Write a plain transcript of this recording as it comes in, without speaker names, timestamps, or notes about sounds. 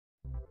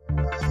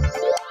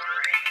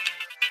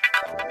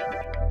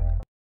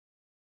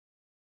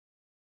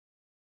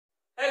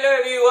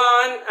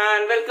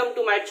And welcome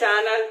to my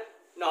channel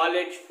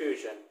knowledge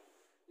fusion.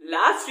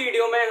 Last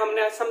video में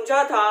हमने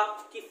समझा था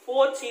कि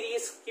फोर्थ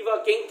सीरीज की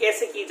वर्किंग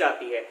कैसे की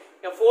जाती है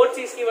या फोर्थ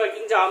सीरीज की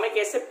वर्किंग जावा में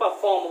कैसे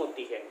परफॉर्म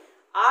होती है।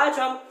 आज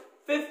हम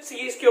फिफ्थ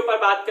सीरीज के ऊपर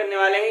बात करने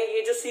वाले हैं।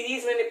 ये जो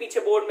सीरीज मैंने पीछे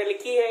बोर्ड में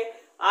लिखी है,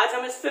 आज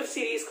हम इस फिफ्थ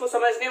सीरीज को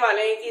समझने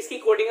वाले हैं कि इसकी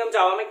कोडिंग हम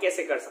जावा में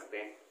कैसे कर सकते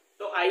हैं।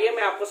 तो आइए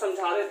मैं आपको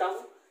समझा देता हूं।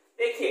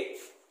 देखिए,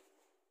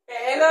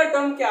 पहला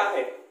टर्म क्या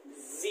है?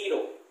 जीरो।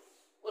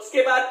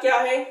 उसके बाद क्या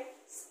है?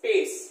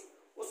 स्पेस।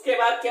 उसके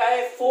बाद क्या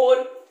है?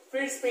 4,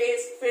 फिर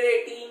स्पेस, फिर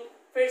 18,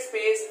 फिर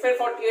स्पेस, फिर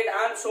 48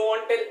 and so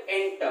on till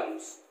N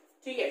terms.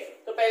 ठीक है,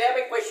 तो पहले आप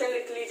एक क्वेश्चन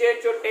लिख लीजिए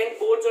जो 10th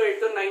बोर्ड और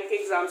 8th और 9th के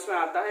एग्जाम्स में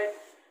आता है।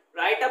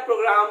 Right a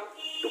programme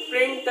to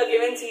print the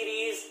given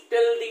series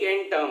till the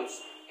N terms.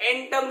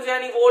 N terms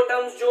यानी वो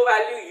टर्म्स जो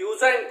वैल्यू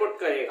यूजर इनपुट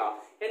करेगा,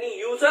 यानी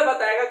यूजर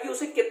बताएगा कि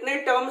उसे कितने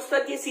टर्म्स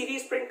तक ये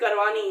सीरीज प्रिंट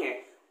करवानी है,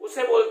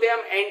 उसे बोलते हैं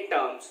हम एन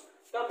टर्म्स।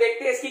 तो अब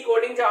देखते हैं इसकी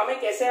कोडिंग जावा में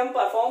कैसे हम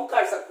परफॉर्म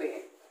कर सकते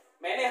हैं।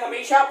 मैंने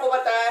हमेशा आपको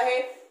बताया है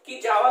कि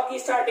जावा की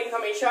स्टार्टिंग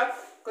हमेशा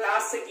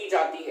क्लास से की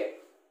जाती है।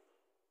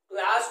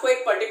 क्लास को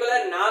एक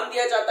पर्टिकुलर नाम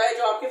दिया जाता है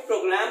जो आपके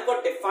प्रोग्राम को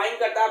डिफाइन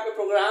करता है, आपके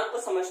प्रोग्राम को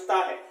समझता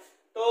है।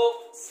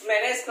 तो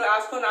मैंने इस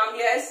क्लास को नाम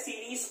दिया है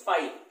सीरीज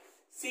 5।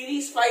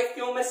 सीरीज 5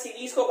 क्यों? मैं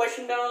सीरीज को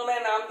क्वेश्चन कर रहा हूं,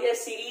 मैंने नाम दिया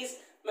सीरीज।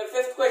 मैं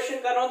फिफ्थ क्वेश्चन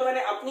कर रहा हूं तो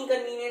मैंने अपनी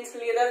कन्वीनियंस के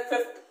लिए इधर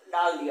फिफ्थ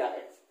डाल दिया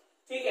है।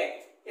 ठीक है,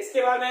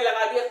 इसके बाद मैंने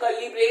लगा दिया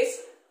कर्ली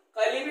ब्रेस।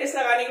 कर्ली ब्रेस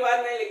लगाने के बाद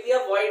मैंने लिख दिया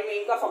वॉइड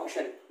मेन का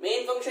फंक्शन।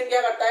 मेन फंक्शन क्या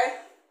करता है?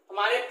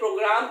 हमारे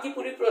प्रोग्राम की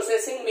पूरी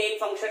प्रोसेसिंग मेन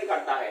फंक्शन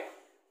करता है।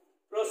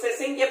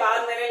 प्रोसेसिंग के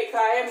बाद मैंने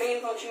लिखा है मेन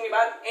फंक्शन के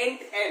बाद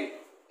इंट एन।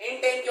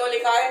 इंट एन क्यों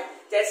लिखा है?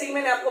 जैसे ही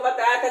मैंने आपको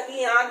बताया था कि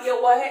यहाँ दिया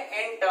हुआ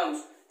है एन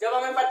टर्म्स। जब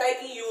हमें पता है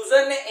कि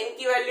यूजर ने एन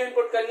की वैल्यू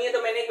इनपुट करनी है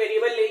तो मैंने एक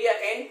वेरिएबल ले लिया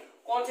एन।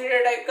 कौन सी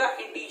डेटा टाइप का?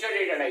 इंटीजर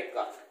डेटा टाइप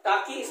का,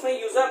 ताकि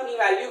इसमें यूजर अपनी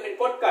वैल्यू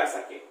इनपुट कर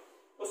सके।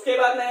 उसके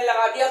बाद मैंने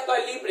लगा दिया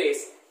कर्ली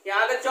ब्रेस।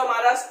 यहाँ तक जो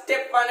हमारा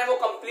स्टेप 1 है वो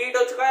कंप्लीट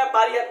हो चुका है।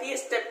 बारी आती है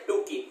स्टेप 2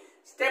 की।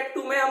 स्टेप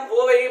 2 में हम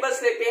वो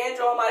वेरिएबल्स लेते हैं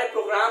जो हमारे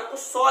प्रोग्राम को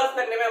सॉल्व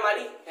करने में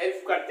हमारी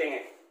हेल्प करते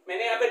हैं।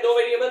 मैंने यहाँ पे दो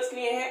वेरिएबल्स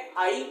लिए हैं,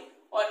 आई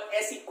और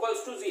s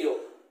इक्वल्स टू 0।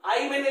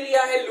 आई मैंने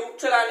लिया है लूप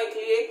चलाने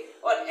के लिए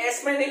और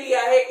s मैंने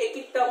लिया है एक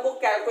एक टर्म को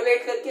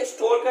कैलकुलेट करके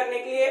स्टोर करने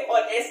के लिए,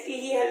 और s की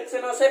ही हेल्प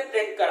से मैं उसे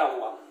प्रिंट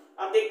कराऊंगा।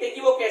 अब देखते हैं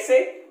कि वो कैसे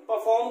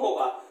परफॉर्म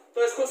होगा।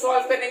 तो इसको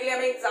सॉल्व करने के लिए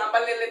हम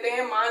एग्जांपल ले लेते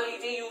हैं। मान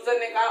लीजिए यूजर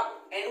ने कहा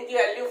n की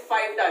वैल्यू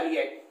 5 डाली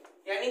है,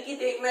 यानी कि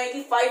देखना है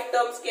कि 5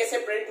 टर्म्स कैसे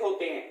प्रिंट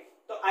होते हैं।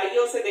 तो आइए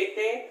उसे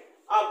देखते हैं।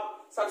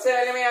 अब सबसे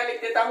पहले मैं यहां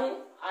लिख देता हूं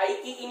i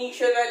की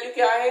इनिशियल वैल्यू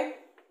क्या है?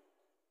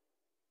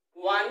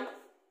 1।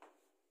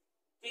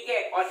 ठीक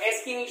है, और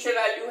s की इनिशियल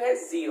वैल्यू है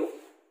 0।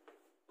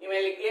 ये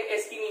मैं लिख दिया,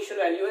 s की इनिशियल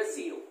वैल्यू है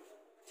 0।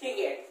 ठीक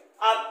है,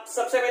 अब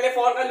सबसे पहले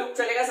फॉर का लूप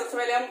चलेगा। सबसे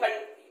पहले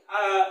हम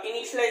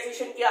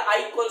इनिशियलाइजेशन किया i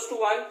इक्वल्स टू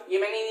 1। ये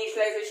मैंने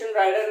इनिशियलाइजेशन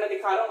राइडर में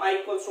दिखा रहा हूं, i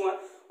इक्वल्स टू 1।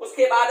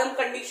 उसके बाद हम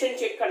कंडीशन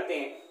चेक करते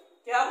हैं।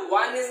 क्या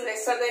 1 is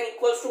lesser than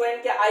equals to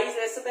n? क्या i is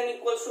lesser than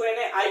equals to n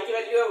है? i की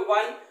वैल्यू है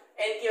 1,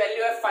 n की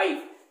वैल्यू है 5।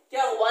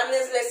 क्या 1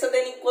 is lesser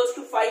than equals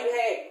to 5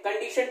 है?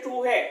 कंडीशन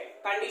ट्रू है।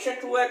 कंडीशन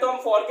ट्रू है तो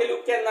हम फॉर के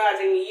लूप के अंदर आ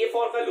जाएंगे। ये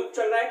फॉर का लूप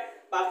चल रहा है,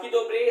 बाकी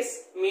दो ब्रेस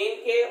मेन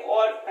के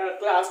और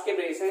क्लास के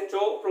ब्रेस हैं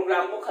जो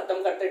प्रोग्राम को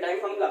खत्म करते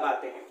टाइम हम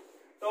लगाते हैं।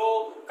 तो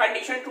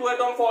कंडीशन ट्रू है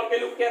तो हम फॉर के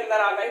लूप के अंदर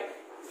आ गए।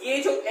 ये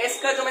जो s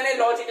का जो मैंने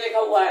लॉजिक लिखा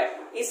हुआ है,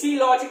 इसी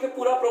लॉजिक पे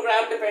पूरा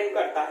प्रोग्राम डिपेंड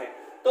करता है।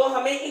 तो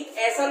हमें एक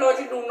ऐसा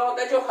लॉजिक ढूंढना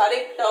होता है जो हर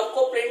एक टर्म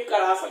को प्रिंट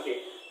करा सके।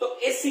 तो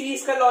इस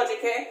सीरीज का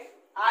लॉजिक है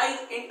i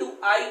into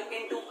I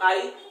into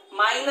I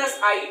minus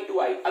I into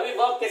आई। अभी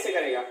वर्क कैसे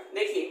करेगा?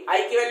 देखिए,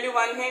 i की वैल्यू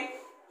 1 है,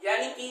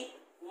 यानी कि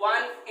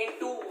 1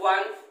 इंटू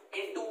 1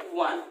 इंटू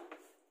 1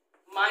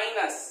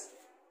 माइनस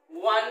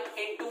 1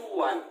 इंटू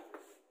 1।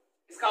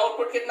 इसका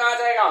आउटपुट कितना आ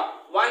जाएगा?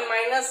 1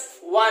 माइनस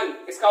 1।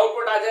 इसका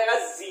आउटपुट आ जाएगा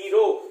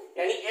 0।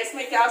 यानी s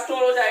में क्या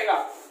स्टोर हो जाएगा?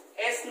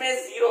 s में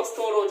 0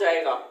 स्टोर हो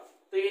जाएगा।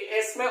 तो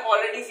ये s में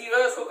ऑलरेडी 0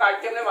 है, उसको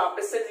काट के हमने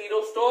वापस से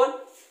 0 स्टोर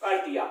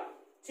कर दिया।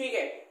 ठीक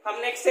है, हम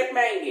नेक्स्ट स्टेप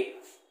में आएंगे।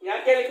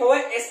 यहाँ क्या लिखा हुआ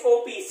है?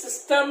 SOP,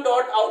 system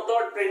dot out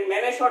dot print.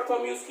 मैंने शॉर्ट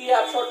फॉर्म यूज किया,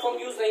 आप शॉर्ट फॉर्म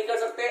यूज नहीं कर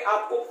सकते।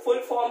 आपको full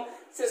form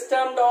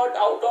system dot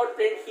out dot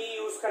print ही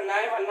यूज करना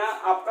है, वरना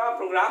आपका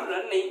प्रोग्राम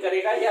रन नहीं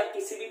करेगा या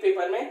किसी भी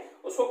पेपर में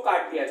उसको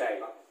काट दिया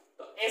जाएगा।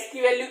 तो s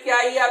की वैल्यू क्या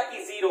आई है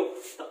आपकी? 0।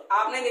 तो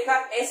आपने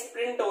देखा s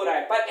प्रिंट हो रहा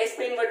है, पर s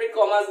पे इन्वर्टेड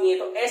कॉमास नहीं है,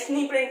 तो s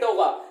नहीं प्रिंट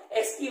होगा,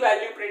 s की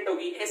वैल्यू प्रिंट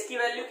होगी। s की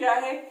वैल्यू क्या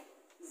है?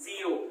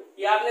 0।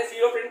 ये आपने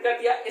 0 प्रिंट कर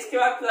दिया। इसके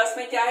बाद प्लस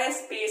में क्या है?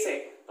 स्पेस है,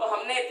 तो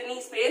हमने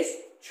इतनी स्पेस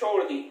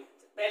छोड़ दी।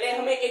 पहले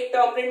हमें एक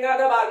टर्म प्रिंट करना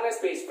था, बाद में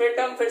स्पेस, फिर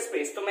टर्म, फिर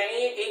स्पेस। तो मैंने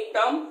ये एक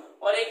टर्म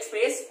और एक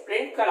स्पेस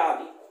प्रिंट करा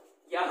दी।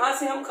 यहां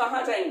से हम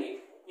कहां जाएंगे?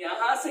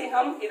 यहां से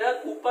हम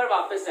इधर ऊपर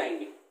वापस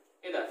जाएंगे,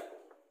 इधर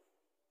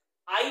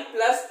i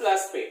प्लस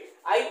प्लस पे।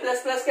 i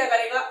प्लस प्लस क्या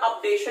करेगा?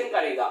 अपडेशन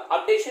करेगा।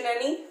 अपडेशन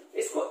यानी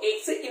इसको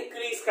 1 से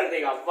इंक्रीज कर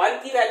देगा। 1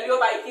 की वैल्यू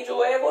अब i की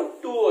जो है वो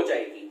 2 हो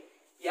जाएगी।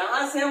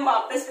 यहां से हम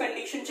वापस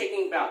कंडीशन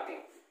चेकिंग पे आते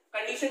हैं।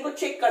 कंडीशन को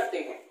चेक करते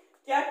हैं,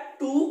 क्या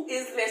 2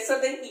 is lesser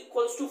than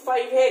equals to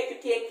 5 है,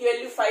 क्योंकि n की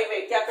वैल्यू 5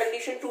 है। क्या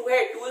कंडीशन ट्रू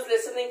है? 2 is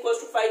lesser than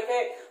equals to 5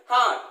 है।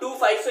 हाँ, 2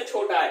 5 से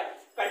छोटा है,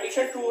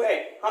 कंडीशन ट्रू है।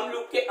 हम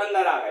लूप के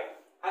अंदर आ गए।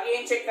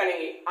 अगेन चेक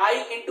करेंगे,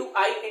 i into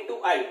I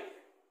into I,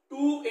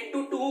 2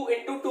 into 2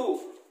 into 2,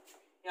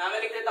 यहां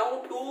मैं लिख देता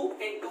हूं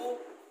 2 into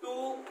 2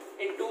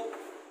 into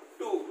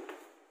 2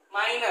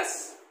 minus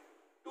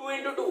 2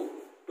 into 2,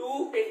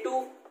 2 into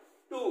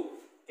 2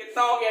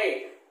 कितना हो गया? ये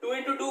 2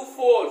 इंटू 2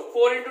 4,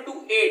 4 इंटू 2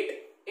 8,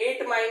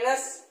 8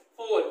 माइनस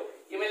 4,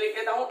 ये मैं लिख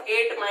देता हूं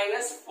 8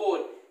 माइनस 4,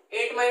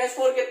 8 माइनस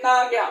 4 कितना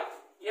आ गया?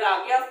 ये आ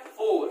गया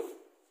 4,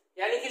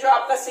 यानी कि जो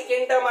आपका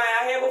सेकेंड टर्म आया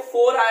है वो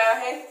 4 आया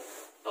है।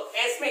 तो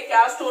s में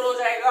क्या स्टोर हो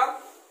जाएगा?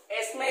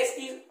 s में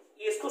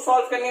इसको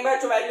सॉल्व करने के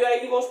बाद जो वैल्यू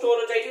आएगी वो स्टोर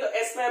हो जाएगी। तो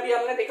s में अभी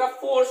हमने देखा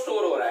 4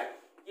 स्टोर हो रहा है,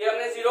 ये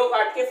हमने 0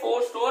 काट के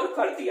 4 स्टोर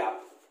कर दिया।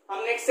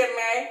 हम नेक्स्ट स्टेप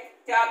में आए,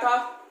 क्या था?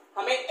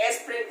 हमें s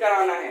प्रिंट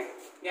कराना है,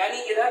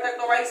 यानी इधर तक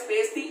तो हमारी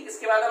स्पेस थी,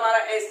 इसके बाद हमारा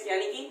s,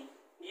 यानी कि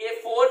ये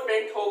 4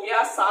 प्रिंट हो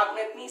गया, साथ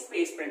में इतनी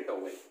स्पेस प्रिंट हो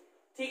गई।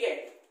 ठीक है,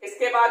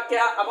 इसके बाद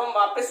क्या? अब हम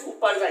वापस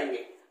ऊपर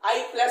जाएंगे, i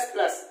प्लस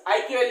प्लस, i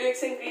की वैल्यू 1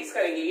 से इंक्रीज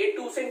करेंगे, ये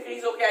 2 से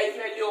इंक्रीज होकर i की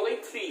वैल्यू हो गई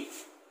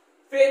 3।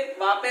 फिर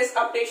वापस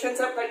अपडेशन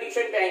सब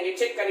कंडीशन पे आएंगे,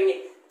 चेक करेंगे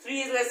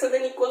 3 is lesser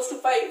than equals to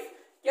 5,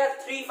 क्या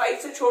 3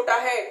 5 से छोटा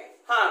है?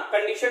 हाँ,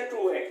 कंडीशन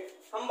ट्रू है।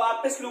 हम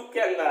वापस लूप के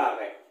अंदर आ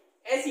गए,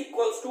 s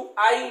equals to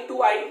i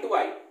into I into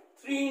I,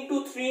 3 into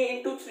 3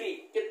 into 3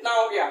 कितना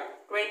हो गया?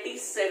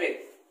 27,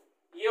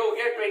 ये हो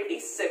गया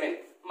 27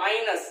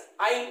 minus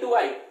i into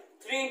I,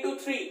 3 into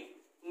 3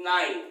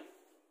 9,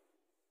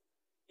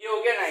 ये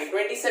हो गया 9,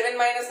 27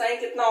 माइनस 9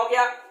 कितना हो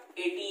गया?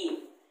 18,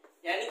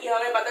 यानी कि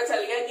हमें पता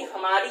चल गया कि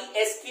हमारी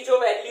s की जो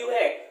वैल्यू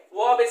है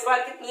वो अब इस बार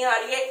कितनी आ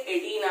रही है?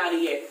 18 आ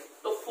रही है।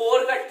 तो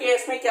 4 कट के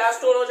s में क्या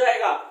स्टोर हो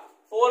जाएगा?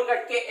 4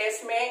 कट के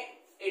s में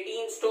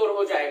 18 स्टोर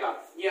हो जाएगा,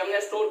 ये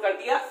हमने स्टोर कर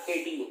दिया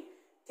 18।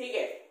 ठीक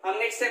है, हम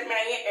नेक्स्ट स्टेप में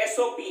आएंगे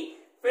SOP,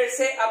 फिर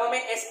से अब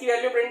हमें s की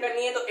वैल्यू प्रिंट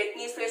करनी है। तो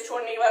इतनी स्पेस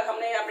छोड़ने के बाद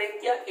हमने यहाँ प्रिंट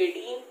किया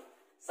 18,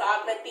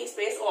 साथ में इतनी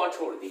स्पेस और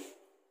छोड़ दी।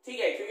 ठीक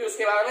है, क्योंकि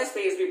उसके बाद हमें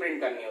स्पेस भी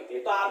प्रिंट करनी होती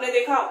है। तो आपने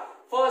देखा,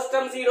 फर्स्ट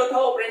टर्म 0 था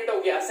वो प्रिंट हो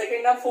गया,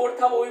 सेकंड टर्म 4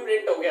 था वो भी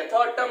प्रिंट हो गया,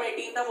 थर्ड टर्म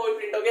 18 था वो भी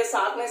प्रिंट हो गया,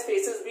 साथ में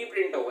स्पेसेस भी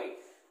प्रिंट हो गई।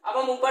 अब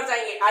हम ऊपर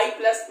जाएंगे, i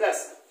प्लस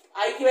प्लस,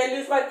 i की वैल्यू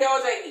इस बार क्या हो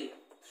जाएगी?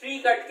 3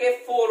 कट के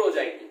 4 हो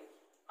जाएगी।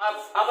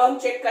 अब हम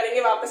चेक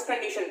करेंगे वापस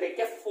कंडीशन पे,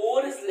 क्या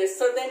 4 is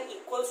lesser than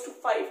equals to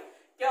 5,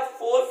 क्या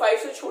 4 5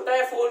 से छोटा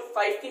है? 4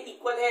 5 के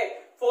इक्वल है,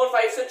 4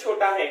 5 से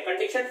छोटा है,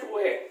 कंडीशन ट्रू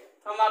है।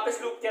 हम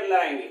वापस लूप के अंदर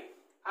आएंगे,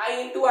 i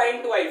into I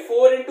into I,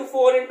 4 into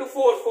 4 into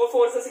 4, 4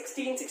 4 से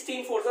 16,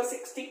 16 4 से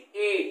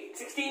 68,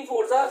 16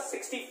 4 से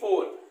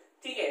 64।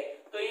 ठीक है,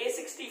 तो ये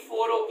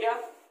 64 हो गया।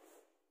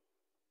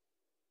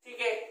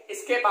 ठीक है,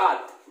 इसके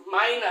बाद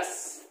minus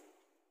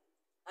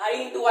i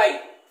into I,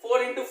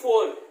 4 into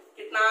 4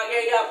 कितना आ गया?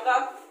 ये आपका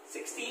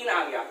 16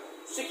 आ गया।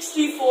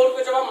 64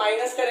 को जब हम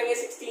माइनस करेंगे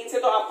 16 से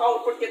तो आपका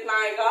आउटपुट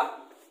कितना आएगा?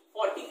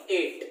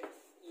 48,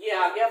 ये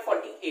आ गया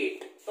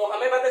 48। तो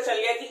हमें पता चल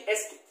गया कि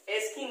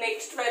s की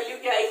नेक्स्ट वैल्यू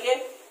क्या आई है?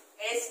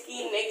 s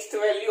की नेक्स्ट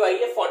वैल्यू आई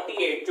है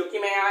 48, जो कि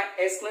मैं यहाँ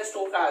s में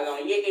स्टोर करा रहा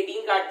हूँ। ये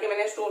 18 काट के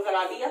मैंने स्टोर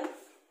करा दिया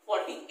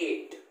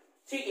 48।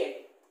 ठीक है,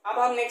 अब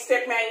हम नेक्स्ट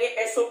स्टेप में आएंगे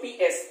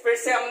SOPS, फिर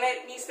से हमने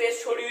इतनी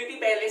स्पेस छोड़ी हुई थी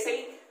पहले से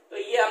ही, तो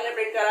ये हमने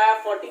प्रिंट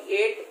कराया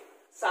 48,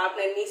 साथ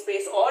में इतनी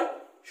स्पेस और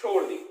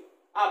छोड़ दी।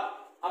 अब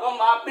हम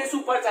वापस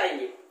ऊपर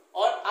जाएंगे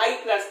और i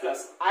प्लस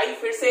प्लस, i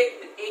फिर से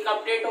एक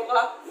अपडेट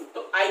होगा,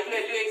 तो i की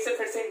वैल्यू 1 से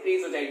फिर से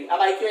इंक्रीज हो जाएगी।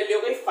 अब i की वैल्यू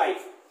हो गई 5।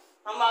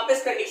 हम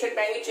वापस कंडीशन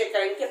पे आएंगे, चेक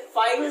करेंगे कि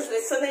 5 is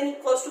lesser than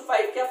equals to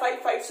 5, क्या 5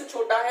 5 से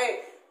छोटा है?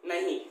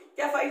 नहीं।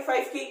 क्या 5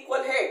 5 के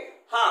इक्वल है?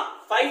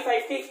 हाँ, 5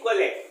 5 के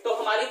इक्वल है, तो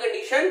हमारी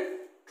कंडीशन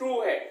ट्रू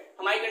है।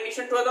 हमारी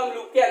कंडीशन ट्रू है तो हम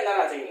लूप के अंदर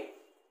आ जाएंगे।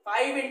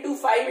 5 इंटू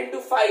 5 इंटू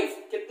 5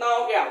 कितना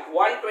हो गया?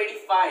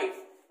 125,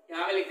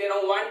 यहां मैं लिख दे रहा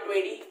हूं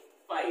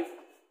 125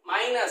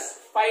 माइनस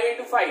 5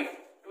 इंटू 5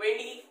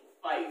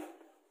 25,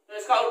 तो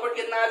इसका आउटपुट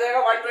कितना आ जाएगा?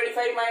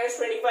 125 माइनस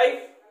 25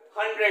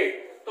 100।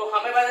 तो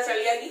हमें पता चल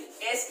गया कि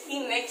s की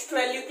नेक्स्ट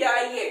वैल्यू क्या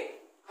आई है?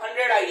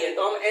 100 आई है।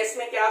 तो हम s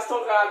में क्या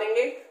स्टोर करा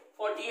देंगे?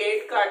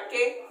 48 काट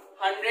के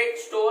 100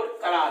 स्टोर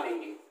करा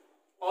देंगे।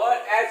 और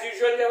एज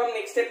यूजुअल जब हम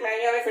नेक्स्ट स्टेप में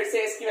आएंगे हमें फिर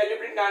से s की वैल्यू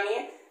प्रिंट करनी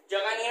है,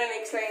 जगह नहीं है,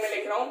 नेक्स्ट लाइन में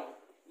लिख रहा हूं,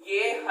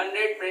 ये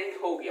 100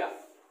 प्रिंट हो गया।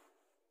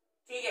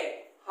 ठीक है,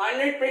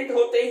 100 प्रिंट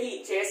होते ही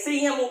जैसे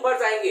ही हम ऊपर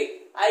जाएंगे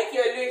i की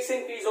वैल्यू 1 से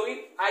इंक्रीज होगी,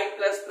 i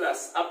प्लस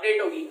प्लस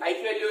अपडेट होगी, i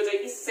की वैल्यू हो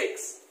जाएगी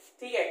 6।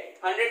 ठीक है,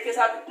 100 के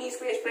साथ इतनी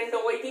स्पेस प्रिंट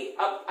हो गई थी,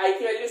 अब i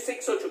की वैल्यू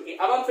 6 हो चुकी है।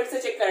 अब हम फिर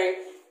से चेक करेंगे,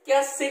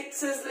 क्या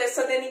 6 is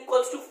lesser than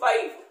equals to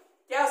 5,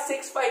 क्या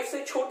 6 5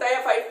 से छोटा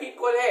या 5 के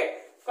इक्वल है?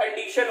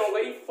 कंडीशन हो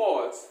गई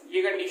फॉल्स,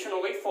 ये कंडीशन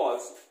हो गई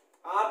फॉल्स।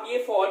 आप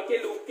ये फॉर के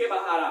लूप के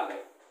बाहर आ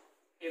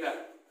गए। इधर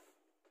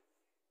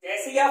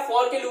जैसे ही आप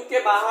फॉर के लूप के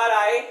बाहर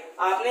आए,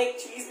 आपने एक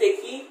चीज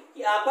देखी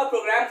कि आपका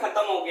प्रोग्राम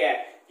खत्म हो गया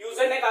है।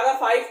 यूजर ने कहा था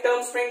 5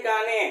 टर्म्स प्रिंट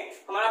कराने हैं,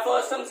 हमारा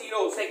first term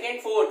 0,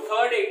 second 4,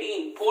 third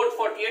 18, fourth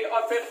 48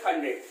 और फिफ्थ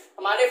 100।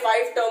 हमारे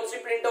 5 टर्म्स भी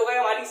प्रिंट हो गए,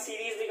 हमारी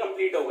सीरीज भी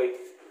कंप्लीट हो गई।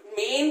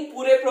 मेन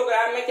पूरे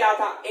प्रोग्राम में क्या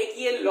था? एक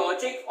ये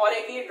लॉजिक और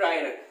एक ये ड्राई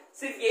रन।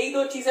 सिर्फ यही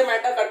दो चीजें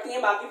मैटर करती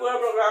हैं, बाकी पूरा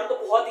प्रोग्राम तो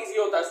बहुत इजी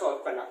होता है सॉल्व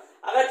करना।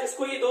 अगर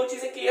जिसको ये दो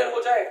चीजें क्लियर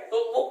हो जाए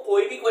तो वो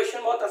कोई भी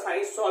क्वेश्चन बहुत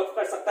आसानी से सॉल्व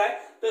कर सकता है।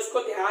 तो इसको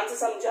ध्यान से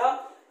समझा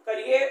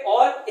करिए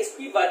और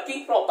इसकी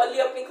वर्किंग प्रॉपरली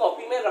अपनी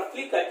कॉपी में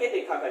रफली करके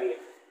देखा करिए।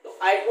 तो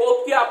आई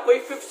होप कि आपको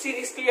एक 5th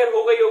सीरीज क्लियर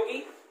हो गई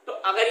होगी। तो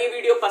अगर ये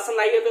वीडियो पसंद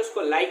आई है तो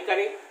इसको लाइक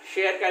करें,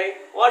 शेयर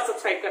करें और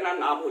सब्सक्राइब करना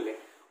ना भूलें।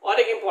 और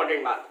एक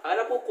इंपॉर्टेंट बात, अगर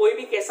आपको कोई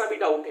भी कैसा भी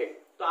डाउट है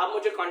तो आप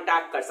मुझे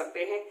कांटेक्ट कर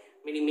सकते हैं।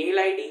 मेरी मेल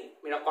आईडी,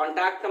 मेरा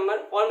कांटेक्ट नंबर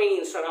और मेरी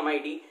इंस्टाग्राम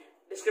आईडी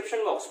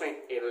डिस्क्रिप्शन बॉक्स में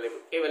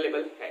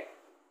अवेलेबल है।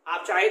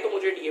 आप चाहे तो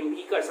मुझे डीएम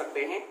भी कर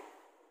सकते हैं।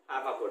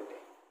 Have a good day.